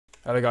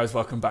Hello guys,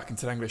 welcome back, and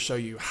today I'm going to show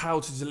you how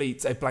to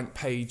delete a blank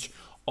page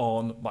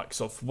on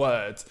Microsoft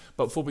Word.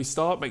 But before we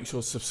start, make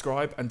sure to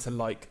subscribe and to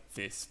like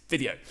this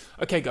video.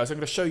 Okay guys, I'm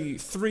going to show you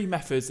 3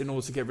 methods in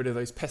order to get rid of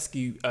those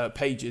pesky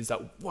pages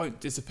that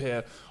won't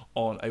disappear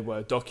on a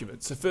Word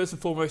document. So first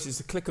and foremost is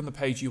to click on the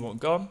page you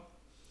want gone,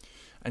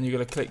 and you're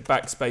going to click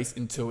backspace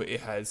until it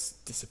has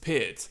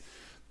disappeared.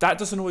 That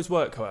doesn't always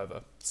work,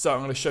 however, so I'm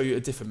going to show you a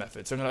different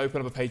method. So I'm going to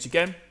open up a page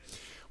again.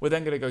 We're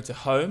then going to go to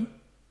Home.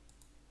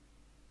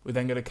 We're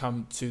then going to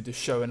come to the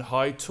Show and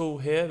Hide tool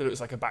here that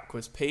looks like a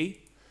backwards P.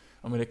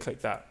 I'm going to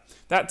click that.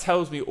 That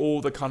tells me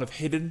all the kind of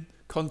hidden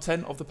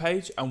content of the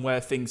page and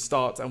where things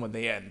start and when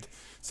they end.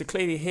 So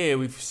clearly here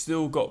we've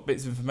still got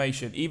bits of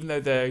information, even though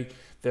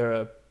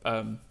they're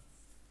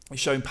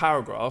showing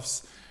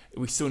paragraphs,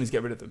 we still need to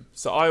get rid of them.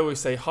 So I always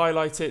say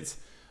highlight it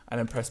and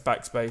then press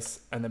backspace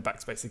and then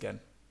backspace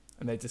again,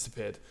 and they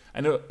disappeared.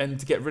 And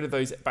to get rid of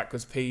those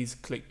backwards P's,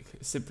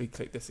 simply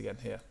click this again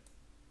here.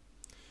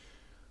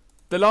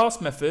 The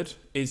last method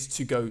is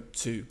to go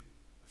to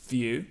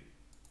View,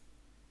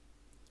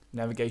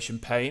 Navigation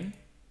Pane,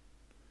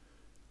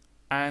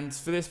 and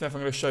for this method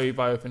I'm going to show you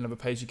by opening another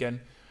page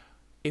again.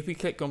 If we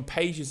click on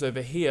Pages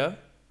over here,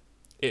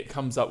 it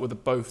comes up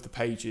with both the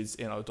pages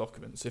in our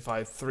document. So if I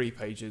have 3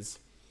 pages,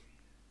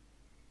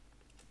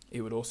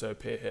 it would also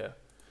appear here.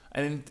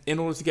 And in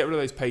order to get rid of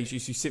those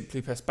pages, you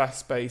simply press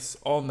backspace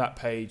on that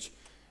page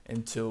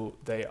until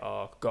they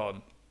are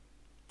gone.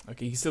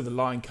 Okay, you can see the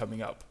line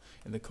coming up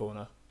in the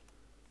corner.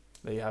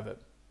 There you have it.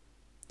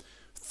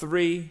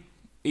 3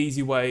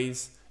 easy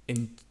ways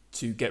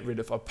to get rid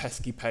of a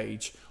pesky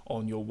page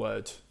on your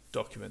Word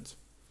document.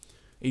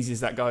 Easy as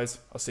that, guys.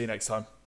 I'll see you next time.